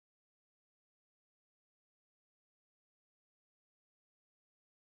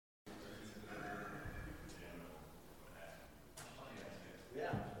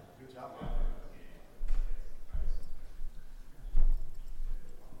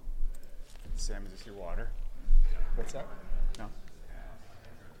Sam, is this your water? What's that? No.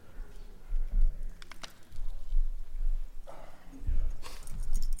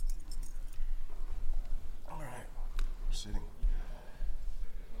 All right, we're sitting.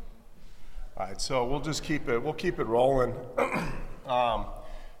 All right, so we'll keep it rolling.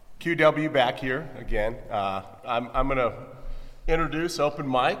 QW back here again. I'm going to introduce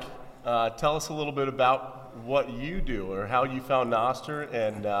OpenMike. Tell us a little bit about what you do or how you found Noster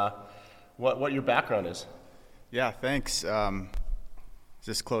and what your background is. Yeah, thanks. Is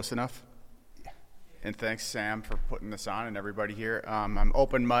this close enough? Yeah. And thanks, Sam, for putting this on and everybody here. I'm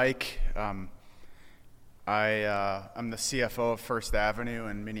OpenMike. I'm the CFO of First Avenue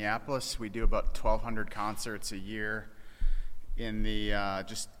in Minneapolis. We do about 1,200 concerts a year in the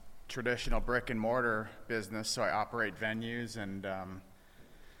just traditional brick and mortar business. So I operate venues and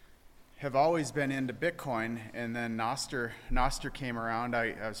have always been into Bitcoin. And then Noster came around.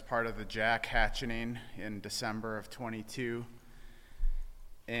 I was part of the Jack hatchening in December of 22.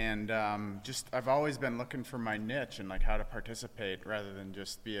 And I've always been looking for my niche and like how to participate rather than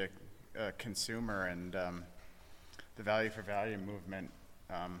just be a consumer. And the value for value movement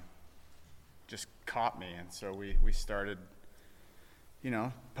just caught me. And so we started,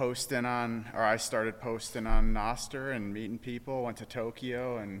 I started posting on Noster and meeting people, went to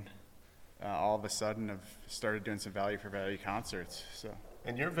Tokyo, and all of a sudden I've started doing some value for value concerts. So.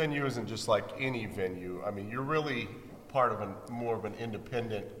 And your venue isn't just like any venue. I mean, you're really part of more of an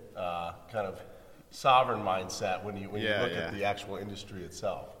independent kind of sovereign mindset when you look at the actual industry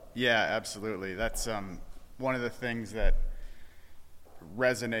itself. Yeah, absolutely. That's one of the things that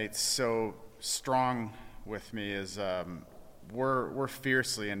resonates so strong with me is we're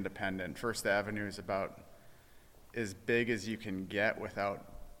fiercely independent. First Avenue is about as big as you can get without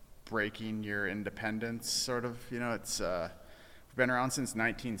breaking your independence, sort of. It's we've been around since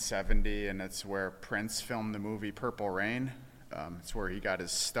 1970, and it's where Prince filmed the movie Purple Rain. It's where he got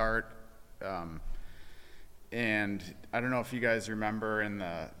his start. And I don't know if you guys remember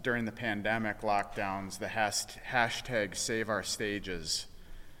during the pandemic lockdowns, the hashtag Save Our Stages.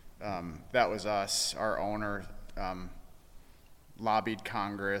 That was us. Our owner lobbied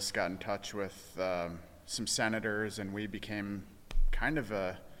Congress, got in touch with some senators, and we became kind of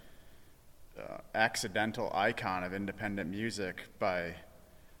a accidental icon of independent music by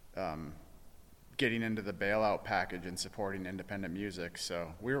getting into the bailout package and supporting independent music.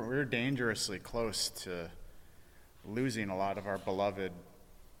 So we're dangerously close to losing a lot of our beloved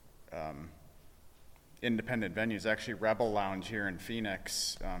independent venues. Actually, Rebel Lounge here in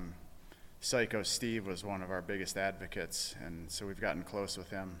Phoenix, Psycho Steve was one of our biggest advocates, and so we've gotten close with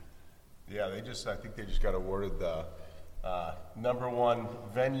him. Yeah, I think they just got awarded the number one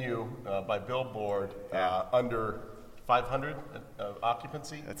venue by Billboard under 500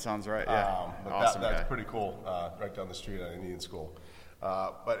 occupancy. That sounds right. Yeah, awesome. That's pretty cool. Right down the street at Indian School.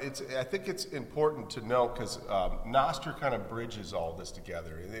 But I think it's important to note because Noster kind of bridges all this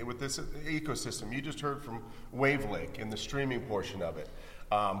together with this ecosystem. You just heard from Wavelake and the streaming portion of it,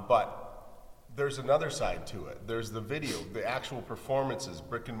 but there's another side to it. There's the video, the actual performances,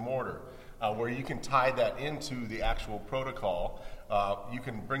 brick and mortar, where you can tie that into the actual protocol. You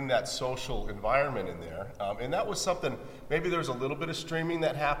can bring that social environment in there. And that was something, maybe there was a little bit of streaming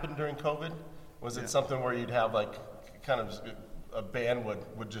that happened during COVID. Was it something where you'd have like kind of a band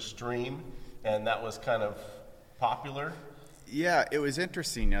would just stream and that was kind of popular? Yeah, it was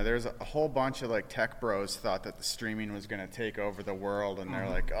interesting. There's a whole bunch of like tech bros thought that the streaming was going to take over the world, and they're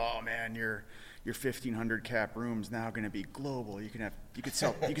like, "Oh man, your 1,500 cap room's now going to be global. You could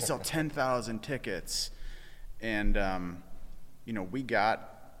sell 10,000 tickets," and we got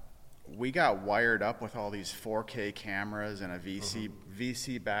wired up with all these 4K cameras, and a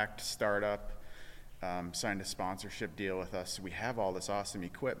VC backed startup signed a sponsorship deal with us. So we have all this awesome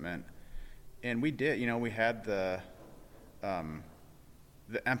equipment, and we did. We had the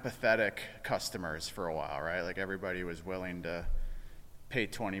empathetic customers for a while, right? Like everybody was willing to pay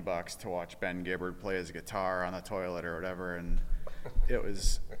 $20 to watch Ben Gibbard play his guitar on the toilet or whatever, and it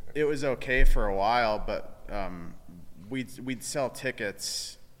was okay for a while, but we'd sell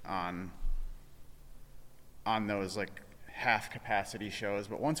tickets on those like half capacity shows,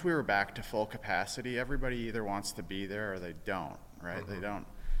 but once we were back to full capacity, everybody either wants to be there or they don't, right? They don't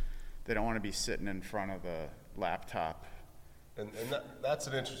want to be sitting in front of the laptop. And that's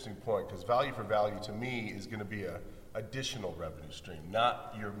an interesting point, because value for value to me is going to be a additional revenue stream,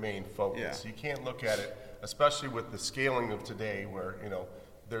 not your main focus. Yeah. You can't look at it, especially with the scaling of today where,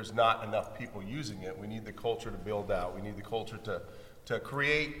 there's not enough people using it. We need the culture to build out. We need the culture to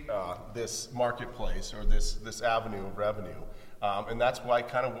create this marketplace or this avenue of revenue. And that's why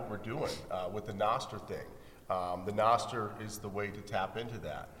kind of what we're doing with the Noster thing. The Noster is the way to tap into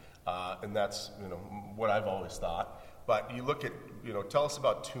that. And that's, what I've always thought. But you look at, tell us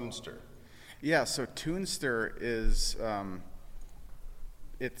about Tunester. Yeah, so Tunester is,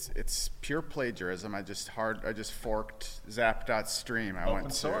 it's pure plagiarism. I just forked Zap.stream. Open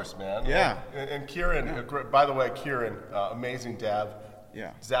source, man. Yeah. And Kieran, by the way, Kieran, amazing dev.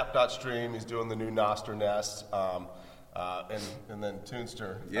 Yeah. Zap.stream, he's doing the new Noster Nest. And then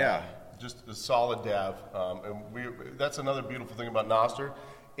Tunester. Yeah. Just a solid dev. And that's another beautiful thing about Noster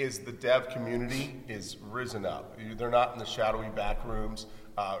is the dev community is risen up. They're not in the shadowy back rooms.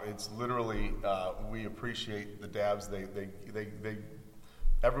 It's literally, we appreciate the devs. They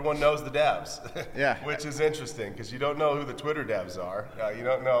everyone knows the devs. Yeah. Which is interesting because you don't know who the Twitter devs are. You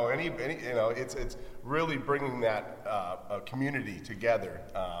don't know any it's really bringing that community together.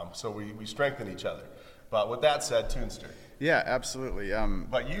 So we strengthen each other. But with that said, Tunester. Yeah, absolutely.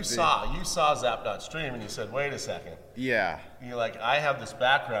 But you saw Zap.stream and you said, wait a second. Yeah. You're like, I have this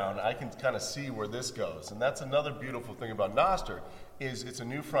background, I can kind of see where this goes. And that's another beautiful thing about Noster is it's a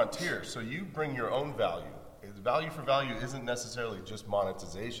new frontier. So you bring your own value. Value for value isn't necessarily just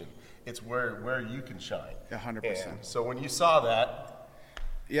monetization. It's where you can shine. 100%. And so when you saw that.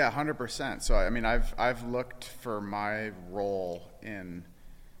 Yeah, 100%. So, I mean, I've looked for my role in,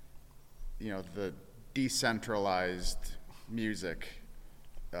 the decentralized music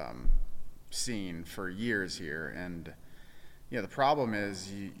scene for years here, and the problem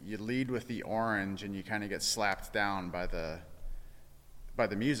is you lead with the orange and you kind of get slapped down by the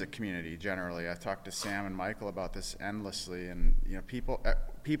music community generally. I've talked to Sam and Michael about this endlessly, and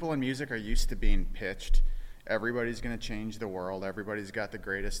people in music are used to being pitched everybody's going to change the world, everybody's got the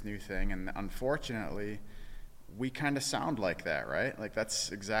greatest new thing, and unfortunately we kind of sound like that, right? Like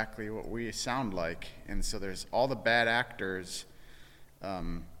that's exactly what we sound like. And so there's all the bad actors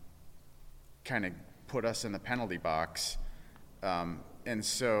kind of put us in the penalty box. And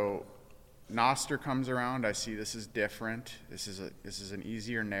so Noster comes around, I see this is different. This is an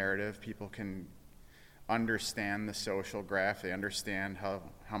easier narrative. People can understand the social graph. They understand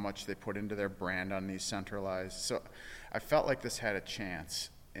how much they put into their brand on these centralized. So I felt like this had a chance.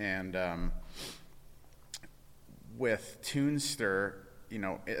 And with Tunester,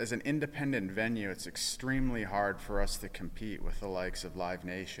 as an independent venue, it's extremely hard for us to compete with the likes of Live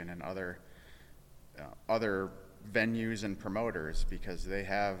Nation and other venues and promoters because they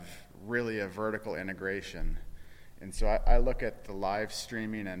have really a vertical integration. And so I look at the live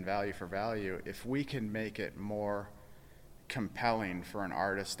streaming and value for value. If we can make it more compelling for an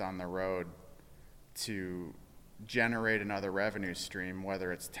artist on the road to generate another revenue stream,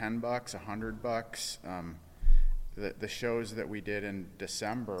 whether it's $10, $100, the shows that we did in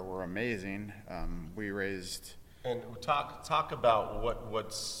December were amazing. We raised... And talk about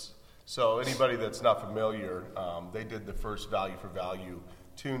what's... So anybody that's not familiar, they did the first value for value,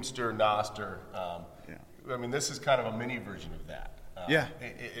 Tunester, Noster. Yeah. I mean, this is kind of a mini version of that. Yeah.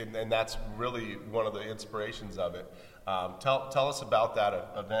 And that's really one of the inspirations of it. Tell us about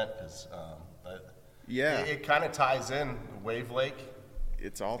that event, because it kind of ties in Wave Lake.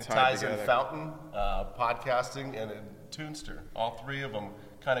 It's all it tied ties together. in Fountain, podcasting, and Tunester. All three of them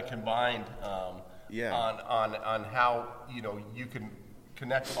kind of combined on how you can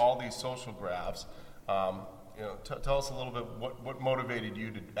connect all these social graphs. Tell us a little bit what motivated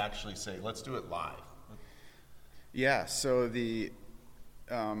you to actually say, let's do it live. Yeah, so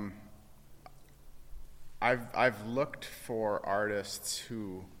I've looked for artists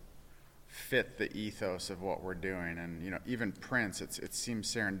who fit the ethos of what we're doing, and even Prince. It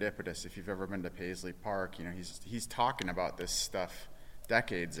seems serendipitous. If you've ever been to Paisley Park, he's talking about this stuff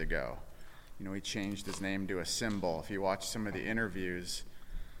decades ago. He changed his name to a symbol. If you watch some of the interviews,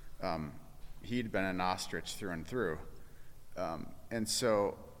 he'd been an ostrich through and through, and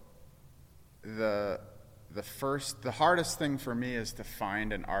so the hardest thing for me is to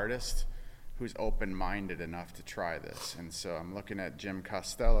find an artist who's open-minded enough to try this. And so I'm looking at Jim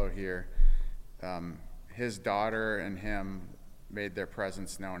Costello here. His daughter and him made their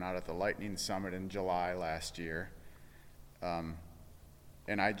presence known out at the Lightning Summit in July last year. And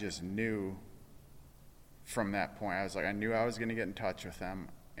I just knew from that point, I knew I was going to get in touch with them,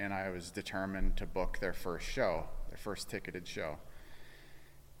 and I was determined to book their first show, their first ticketed show.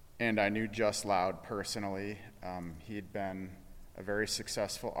 And I knew Just Loud personally. He'd been a very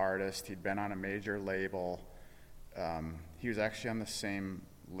successful artist. He'd been on a major label. He was actually on the same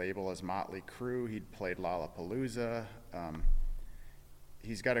label as Motley Crue. He'd played Lollapalooza.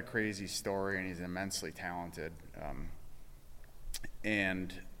 He's got a crazy story, and he's immensely talented.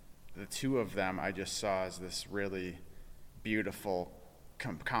 And the two of them I just saw as this really beautiful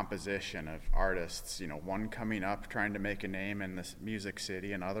composition of artists, one coming up trying to make a name in this music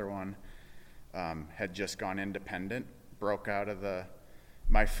city, another one had just gone independent, broke out of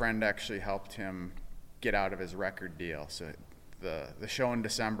my friend actually helped him get out of his record deal. So the show in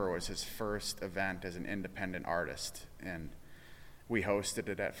December was his first event as an independent artist, and we hosted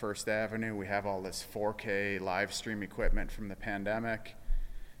it at First Avenue. We have all this 4K live stream equipment from the pandemic,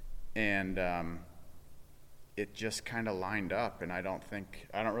 and it just kind of lined up. And I don't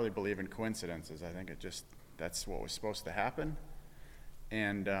really believe in coincidences. I think that's what was supposed to happen.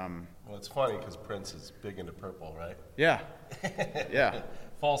 And well, it's funny because Prince is big into purple, right? Yeah, yeah.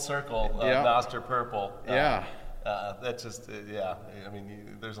 Full circle, Yeah. Noster purple. Yeah. That's just, yeah. I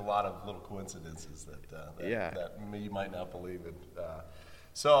mean, there's a lot of little coincidences that you might not believe in.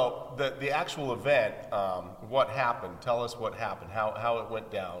 So the actual event, what happened? Tell us what happened. How it went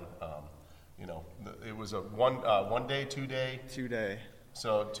down. It was a one day, 2 day. 2 day.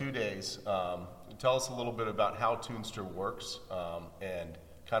 So 2 days. Tell us a little bit about how Toonster works and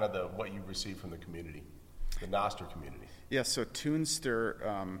kind of what you receive from the community, the Noster community. Yeah, so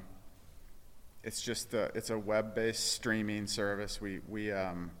Toonster, it's a web-based streaming service. We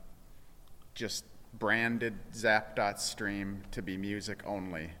just branded Zap.Stream to be music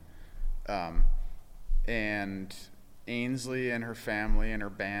only. And Ainsley and her family and her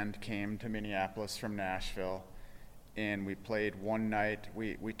band came to Minneapolis from Nashville, and we played one night.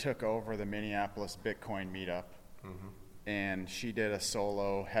 We took over the Minneapolis Bitcoin meetup, and she did a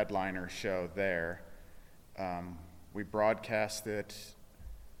solo headliner show there. We broadcast it.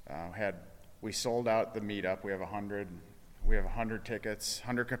 We sold out the meetup. We have 100 tickets,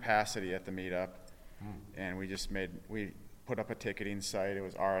 100 capacity at the meetup, and we put up a ticketing site. It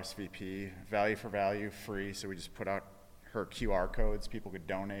was RSVP, value for value, free. So we just put out her QR codes. People could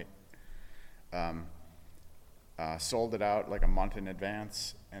donate. Sold it out like a month in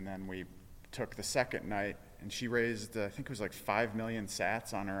advance, and then we took the second night, and she raised, I think it was like 5 million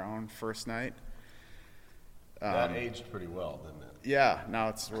sats on her own first night. That aged pretty well, didn't it? Yeah, now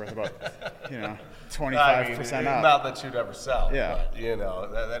it's worth about 25% up. Not that you'd ever sell, Yeah.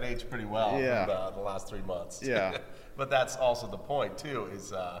 but that aged pretty well in the last 3 months. Yeah. But that's also the point too,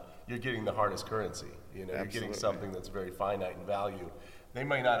 is you're getting the hardest currency. You're getting something that's very finite in value. They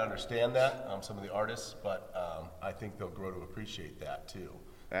might not understand that, some of the artists, but I think they'll grow to appreciate that too.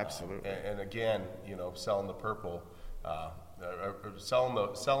 Absolutely. And again, selling the purple,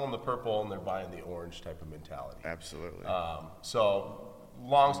 selling the purple, and they're buying the orange type of mentality. Absolutely. So,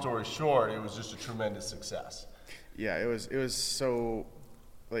 long story short, it was just a tremendous success. Yeah, it was so,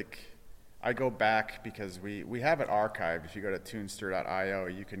 I go back because we have it archived. If you go to toonster.io,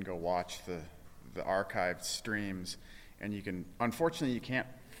 you can go watch the archived streams, and unfortunately you can't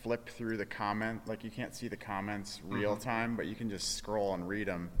flip through the comment, you can't see the comments real time, but you can just scroll and read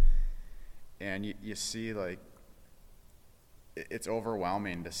them, and you see it's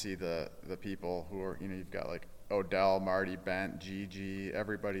overwhelming to see the people who are, you've got Odell, Marty, Bent, Gigi,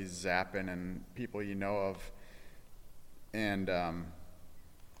 everybody's zapping, and people of, and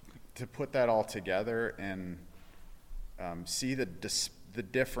to put that all together and see the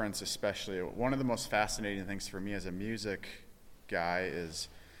difference, especially one of the most fascinating things for me as a music guy is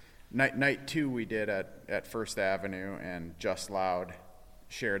night 2 we did at First Avenue, and Just Loud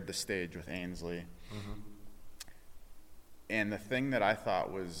shared the stage with Ainsley. And the thing that I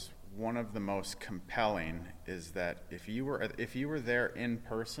thought was one of the most compelling is that if you were there in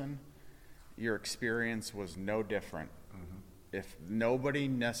person, your experience was no different. If nobody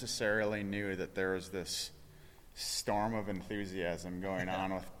necessarily knew that there was this storm of enthusiasm going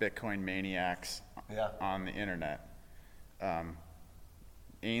on with Bitcoin maniacs on the internet.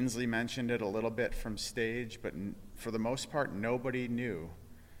 Ainsley mentioned it a little bit from stage, but for the most part, nobody knew.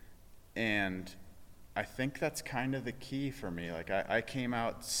 And I think that's kind of the key for me. I came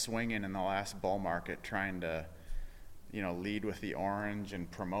out swinging in the last bull market trying to, lead with the orange and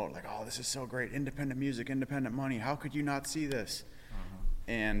promote oh, this is so great, independent music, independent money. How could you not see this?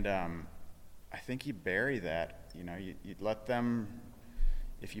 And I think you bury that. You let them,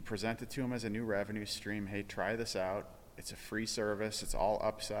 if you present it to them as a new revenue stream, hey, try this out. It's a free service. It's all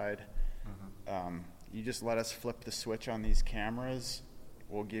upside. You just let us flip the switch on these cameras.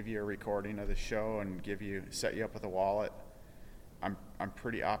 We'll give you a recording of the show and set you up with a wallet. I'm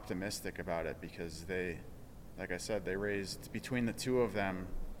pretty optimistic about it because like I said, they raised, between the two of them,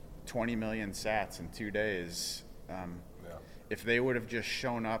 20 million sats in 2 days. If they would have just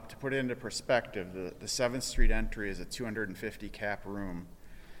shown up, to put it into perspective, the 7th Street entry is a 250 cap room.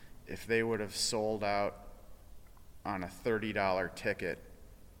 If they would have sold out on a $30 ticket,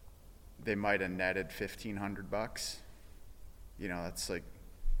 they might have netted $1,500. That's like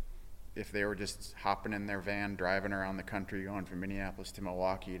if they were just hopping in their van, driving around the country, going from Minneapolis to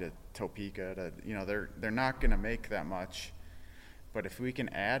Milwaukee to Topeka to, they're not going to make that much. But if we can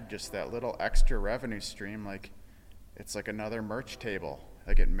add just that little extra revenue stream, like it's like another merch table.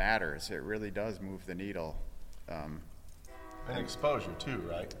 Like it matters. It really does move the needle. And exposure too,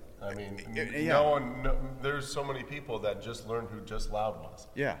 right? I mean, yeah. There's so many people that just learned who Just Loud was.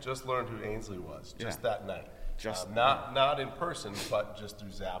 Yeah. Just learned who Ainsley was just that night. Not in person, but just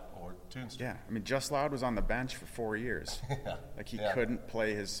through Zap or Toonster. Yeah. I mean, Just Loud was on the bench for 4 years. Yeah. Like he couldn't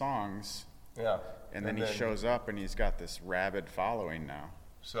play his songs. Yeah. And then he shows up and he's got this rabid following now.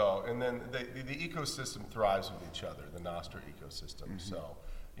 So, and then the ecosystem thrives with each other, the Nostr ecosystem. Mm-hmm. So,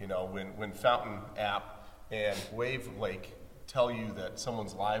 when Fountain app and Wave Lake tell you that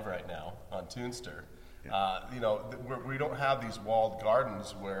someone's live right now on Toonster, we don't have these walled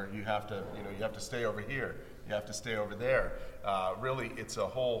gardens where you have to stay over here, you have to stay over there. Really, it's a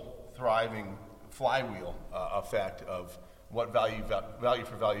whole thriving flywheel effect of what value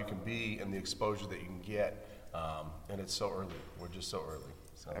for value can be and the exposure that you can get. And it's so early. We're just so early.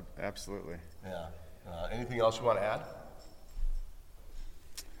 So. Absolutely. Yeah. Anything else you want to add?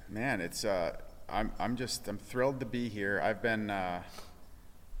 Man, it's I'm thrilled to be here. I've been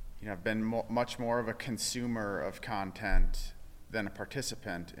much more of a consumer of content than a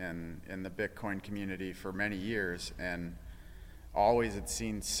participant in the Bitcoin community for many years, and always had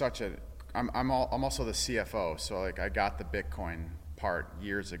seen such a. I'm also the CFO, so like I got the Bitcoin part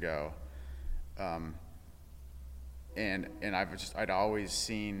years ago. And I'd always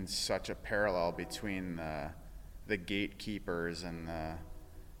seen such a parallel between the gatekeepers and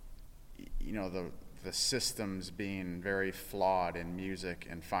the systems being very flawed in music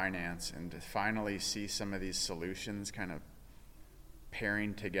and finance, and to finally see some of these solutions kind of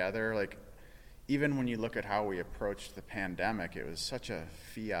pairing together. Like even when you look at how we approached the pandemic, it was such a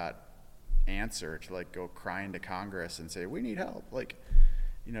fiat answer to like go crying to Congress and say we need help. Like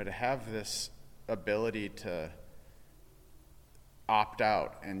to have this ability to opt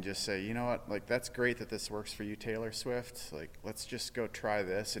out and just say, you know what, like that's great that this works for you, Taylor Swift. Like let's just go try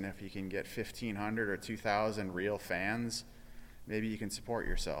this, and if you can get 1,500 or 2,000 real fans, maybe you can support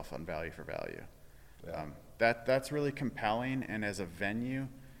yourself on value for value. Yeah. That's really compelling. And as a venue,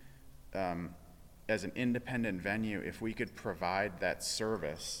 as an independent venue, if we could provide that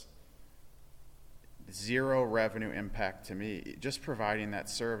service, zero revenue impact to me. Just providing that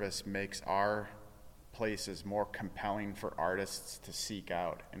service makes our places more compelling for artists to seek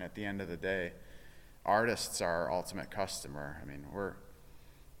out. And at the end of the day, artists are our ultimate customer. I mean,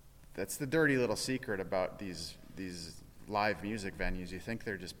 that's the dirty little secret about these live music venues. You think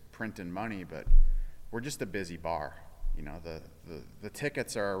they're just printing money, but we're just a busy bar. The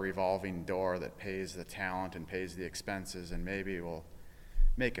tickets are a revolving door that pays the talent and pays the expenses, and maybe we'll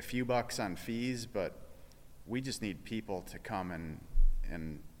make a few bucks on fees, but we just need people to come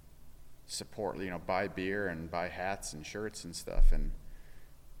and support, buy beer and buy hats and shirts and stuff, and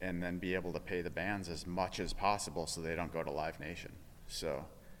then be able to pay the bands as much as possible so they don't go to Live Nation. So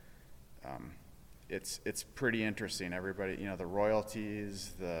it's pretty interesting. Everybody, the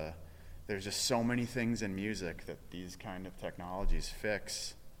royalties, there's just so many things in music that these kind of technologies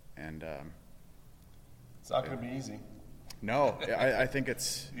fix, and it's not going to be easy. No, I think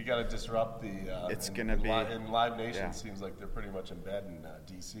it's. You got to disrupt the. It's going to be. And Live Nation seems like they're pretty much in bed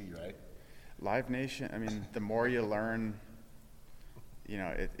in DC, right? Live Nation. I mean, the more you learn,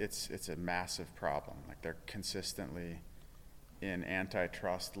 it's a massive problem. Like they're consistently in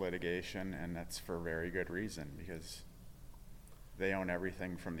antitrust litigation, and that's for very good reason, because they own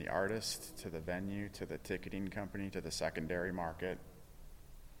everything from the artist to the venue to the ticketing company to the secondary market.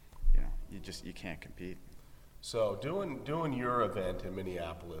 You can't compete. So doing your event in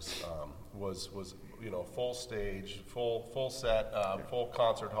Minneapolis was full stage, full set, full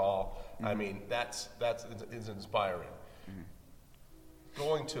concert hall. Mm-hmm. I mean that's inspiring. Mm-hmm.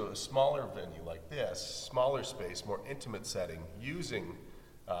 Going to a smaller venue like this, smaller space, more intimate setting, using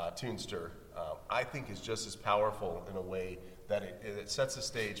Toonster, I think is just as powerful in a way that it sets the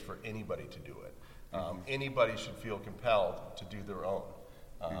stage for anybody to do it. Anybody should feel compelled to do their own.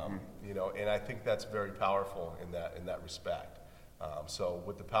 And I think that's very powerful in that respect. So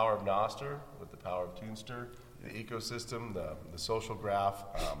with the power of Nostr, with the power of Toonster, the ecosystem, the social graph,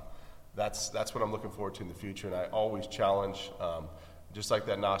 that's what I'm looking forward to in the future. And I always challenge, just like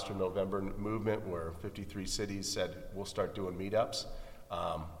that Nostr November movement where 53 cities said we'll start doing meetups.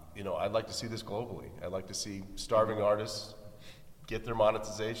 I'd like to see this globally. I'd like to see starving artists get their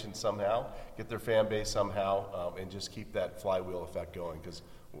monetization somehow, get their fan base somehow, and just keep that flywheel effect going, because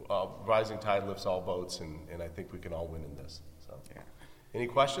rising tide lifts all boats, and I think we can all win in this. So. So, Yeah. Any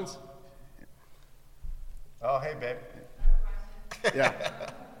questions? Oh, hey, babe. Yeah.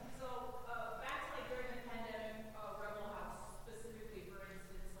 So, back to like during the pandemic, Rebel House specifically, for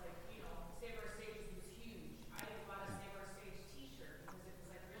instance, like, Save Our Stages was huge. I bought a Save Our Stage t-shirt because it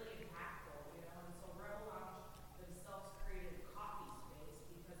was like really impactful, and so Rebel Lounge themselves created a coffee space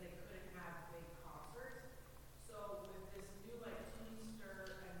because they couldn't have big concerts. So with this new like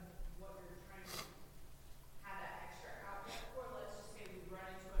Toonster and what you're trying to have that extra outlet for, let's just say we run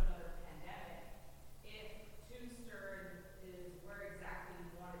into another pandemic, if Toonster is where exactly you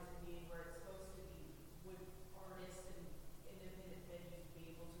want it to be, where it's supposed to be, would artists and independent venues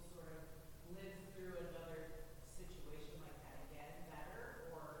be able to sort of live through another situation like that again better,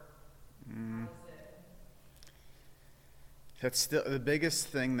 or how is it? That's still the biggest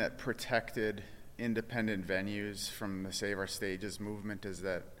thing that protected independent venues from the Save Our Stages movement is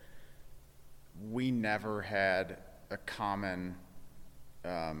that we never had a common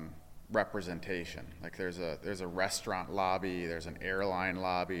representation. Like there's a restaurant lobby, there's an airline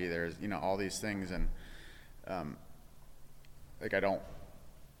lobby, there's all these things, and like I don't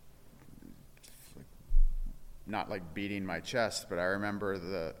not like beating my chest, but I remember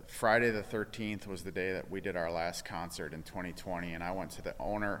the Friday the 13th was the day that we did our last concert in 2020, and I went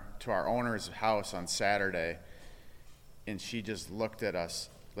to our owner's house on Saturday, and she just looked at us,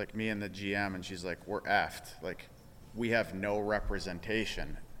 like me and the GM, and she's like, "We're effed. Like, we have no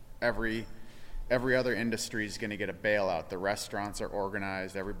representation. Every other industry is going to get a bailout. The restaurants are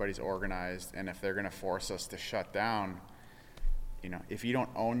organized, everybody's organized, and if they're going to force us to shut down, if you don't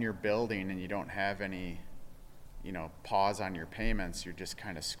own your building and you don't have any pause on your payments, you're just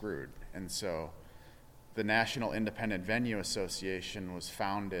kind of screwed." And so the National Independent Venue Association was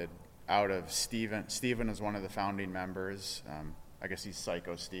founded out of Steven is one of the founding members. I guess he's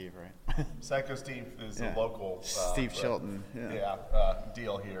Psycho Steve, right? Psycho Steve is a local Steve Chilton.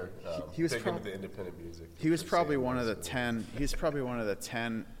 Deal here. He was big into the independent music. He was probably one of the 10. He's probably one of the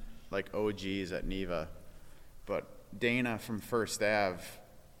 10 like OGs at Neva. But Dana from First Ave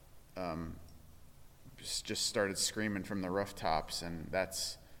just started screaming from the rooftops, and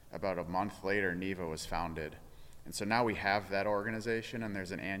that's about a month later. Neva was founded, and so now we have that organization, and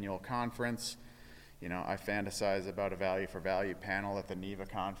there's an annual conference. I fantasize about a value for value panel at the Neva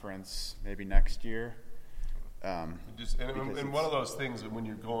conference maybe next year. And one of those things when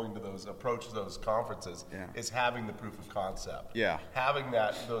you're going to approach those conferences is having the proof of concept. Yeah. Having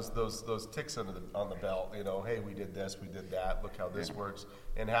those ticks on the belt. Hey, we did this, we did that. Look how this works.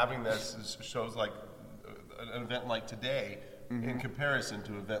 And having this shows like an event like today in comparison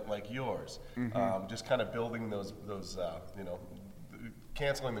to an event like yours. Just kind of building those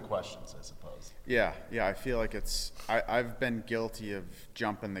canceling the questions, I suppose. Yeah, I feel like I've been guilty of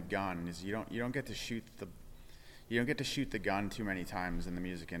jumping the gun. Is you don't get to shoot the gun too many times in the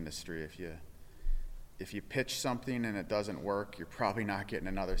music industry. If you pitch something and it doesn't work, you're probably not getting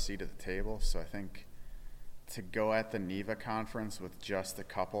another seat at the table. So I think to go at the NEVA conference with just a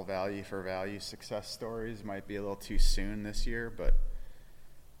couple value for value success stories might be a little too soon this year, but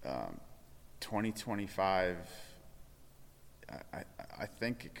 2025, I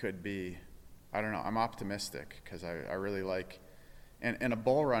think it could be. I don't know. I'm optimistic because I really like, and a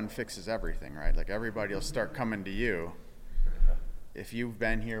bull run fixes everything, right? Like everybody will start coming to you. If you've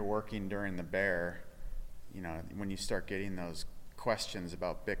been here working during the bear, when you start getting those questions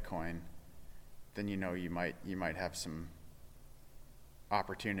about Bitcoin, then you might have some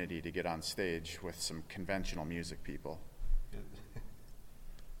opportunity to get on stage with some conventional music people.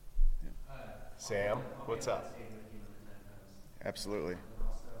 Sam, what's up? Absolutely.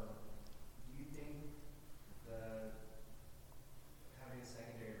 Also, do you think having a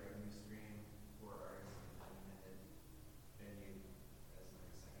secondary revenue stream for artists and independent venue as like a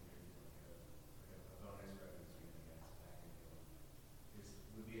secondary, like a bonus revenue stream, I guess, back in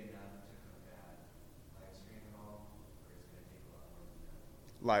would be enough to combat live stream at all, or is it going to take a lot more than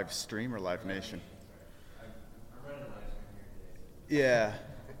that? Live stream or Live Nation? I'm running a live stream here today. So Yeah.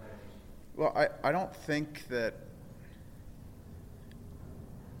 Well, I don't think that.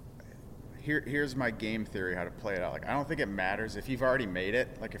 Here's my game theory how to play it out. Like, I don't think it matters if you've already made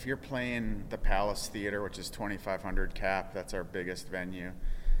it. Like, if you're playing the Palace Theater, which is 2,500 cap, that's our biggest venue.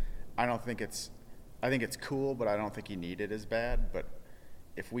 I think it's cool, but I don't think you need it as bad. But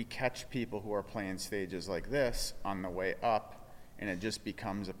if we catch people who are playing stages like this on the way up, and it just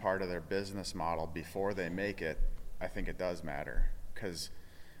becomes a part of their business model before they make it, I think it does matter. Because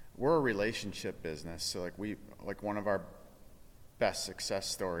we're a relationship business. So like one of our best success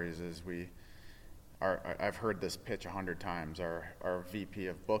stories is I've heard this pitch 100 times. Our VP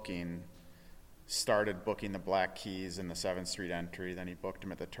of booking started booking the Black Keys in the 7th Street entry. Then he booked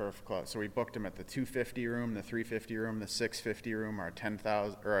them at the Turf Club. So we booked them at the 250 room, the 350 room, the 650 room, our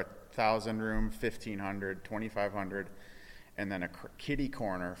 10,000 or 1,000 room, 1,500, 2,500, and then a kitty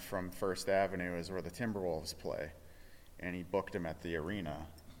corner from First Avenue is where the Timberwolves play, and he booked them at the arena,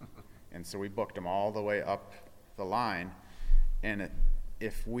 and so we booked them all the way up the line, and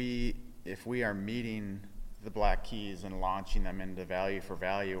if we are meeting the Black Keys and launching them into value for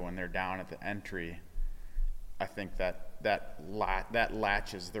value when they're down at the entry, I think that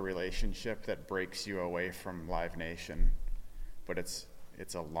latches the relationship that breaks you away from Live Nation. But it's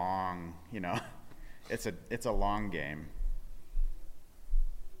a long, it's a long game.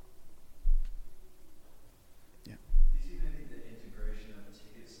 Yeah. Do you see maybe the integration of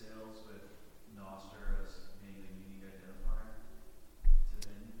ticket sales with Noster as being a unique identifier to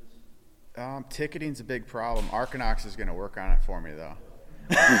venues? Ticketing's a big problem. Archinox is going to work on it for me, though.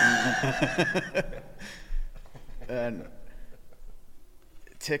 And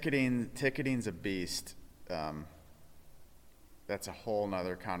ticketing's a beast. That's a whole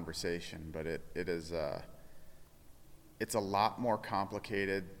nother conversation, but it's a lot more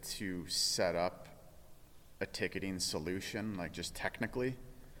complicated to set up a ticketing solution, like just technically,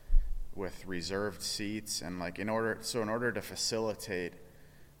 with reserved seats and in order to facilitate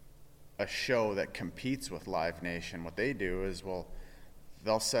a show that competes with Live Nation, what they do is,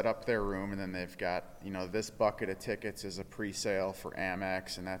 they'll set up their room, and then they've got, this bucket of tickets is a pre-sale for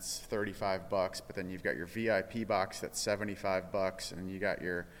Amex, and that's $35, but then you've got your VIP box that's $75, and you got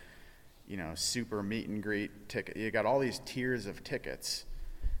your, super meet and greet ticket. You got all these tiers of tickets,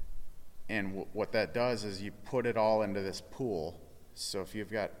 and what that does is you put it all into this pool. So if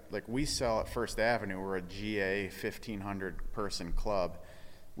you've got, we sell at First Avenue, we're a GA 1,500 person club.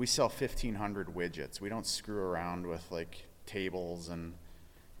 We sell 1,500 widgets. We don't screw around with tables, and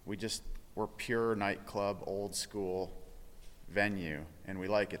we're pure nightclub, old school venue, and we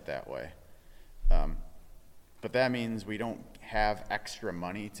like it that way. But that means we don't have extra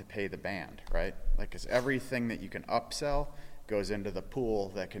money to pay the band, right? Because everything that you can upsell goes into the pool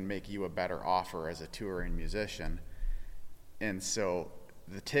that can make you a better offer as a touring musician. And so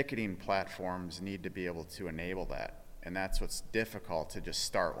the ticketing platforms need to be able to enable that. And that's what's difficult, to just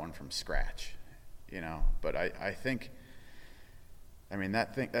start one from scratch, But I think,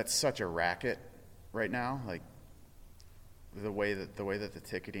 that's such a racket right now. The way that the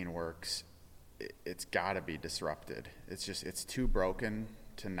ticketing works, it's got to be disrupted. It's too broken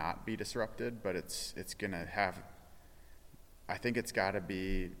to not be disrupted. But it's gonna have. I think it's got to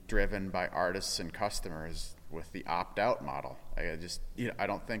be driven by artists and customers with the opt-out model. I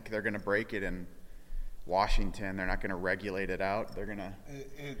don't think they're gonna break it in Washington. They're not going to regulate it out. They're going to.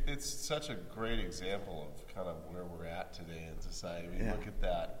 It's such a great example of kind of where we're at today in society. Look at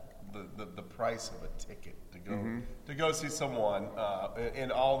that, the price of a ticket to go see someone,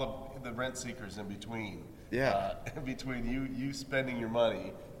 and all the rent seekers in between. Yeah. Between you spending your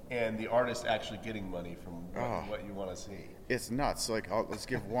money and the artist actually getting money from what you want to see. It's nuts. Let's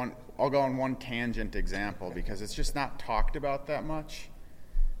give one. I'll go on one tangent example because it's just not talked about that much.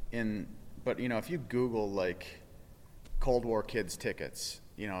 But, if you Google, Cold War Kids tickets,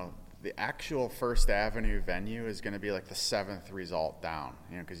 the actual First Avenue venue is going to be, the 7th result down,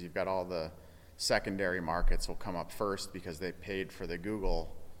 because you've got all the secondary markets will come up first because they paid for the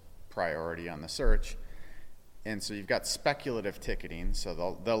Google priority on the search. And so you've got speculative ticketing,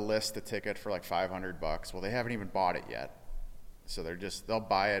 so they'll list a ticket for, $500. Well, they haven't even bought it yet. So they'll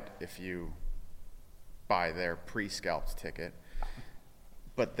buy it if you buy their pre-scalped ticket.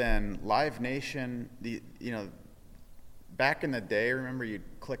 But then Live Nation, back in the day, remember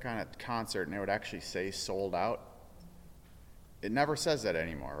you'd click on a concert and it would actually say sold out? It never says that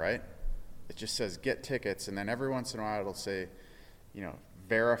anymore, right? It just says get tickets, and then every once in a while it'll say,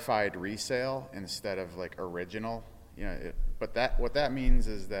 verified resale instead of original. But what that means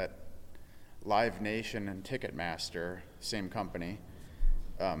is that Live Nation and Ticketmaster, same company,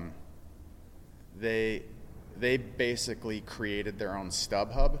 they basically created their own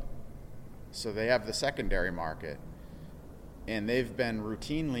stub hub. So they have the secondary market, and they've been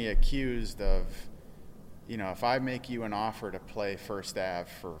routinely accused of, if I make you an offer to play First Ave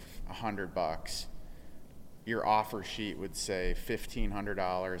for $100, your offer sheet would say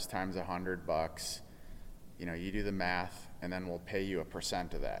 $1,500 times $100. You do the math, and then we'll pay you a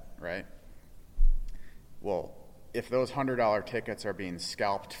percent of that, right? Well, if those $100 tickets are being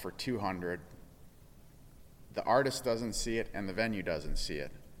scalped for $200, the artist doesn't see it and the venue doesn't see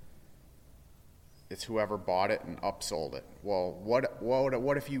it. It's whoever bought it and upsold it. Well,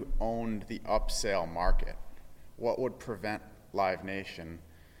 what if you owned the upsale market? What would prevent Live Nation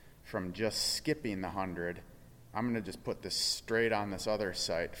from just skipping the 100. I'm going to just put this straight on this other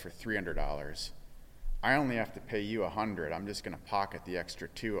site for $300. I only have to pay you 100. I'm just going to pocket the extra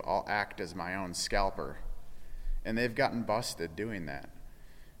 2. I'll act as my own scalper. And they've gotten busted doing that.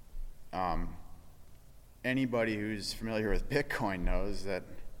 Anybody who's familiar with Bitcoin knows that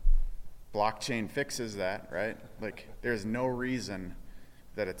blockchain fixes that, right? Like, there's no reason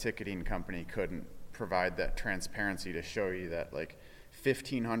that a ticketing company couldn't provide that transparency to show you that, like,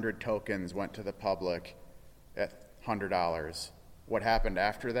 1,500 tokens went to the public at $100. What happened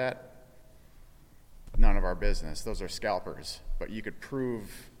after that? None of our business. Those are scalpers. But you could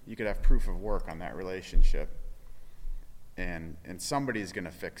have proof of work on that relationship. And somebody's going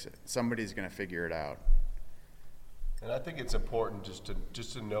to fix it. Somebody's going to figure it out. And I think it's important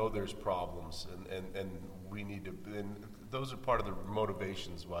just to know there's problems, and we need to. And those are part of the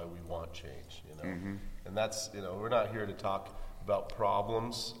motivations why we want change. Mm-hmm. And that's, we're not here to talk about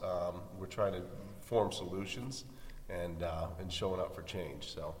problems. We're trying to form solutions and showing up for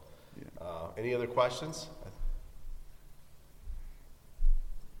change. So, any other questions?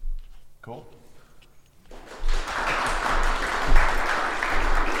 Cool.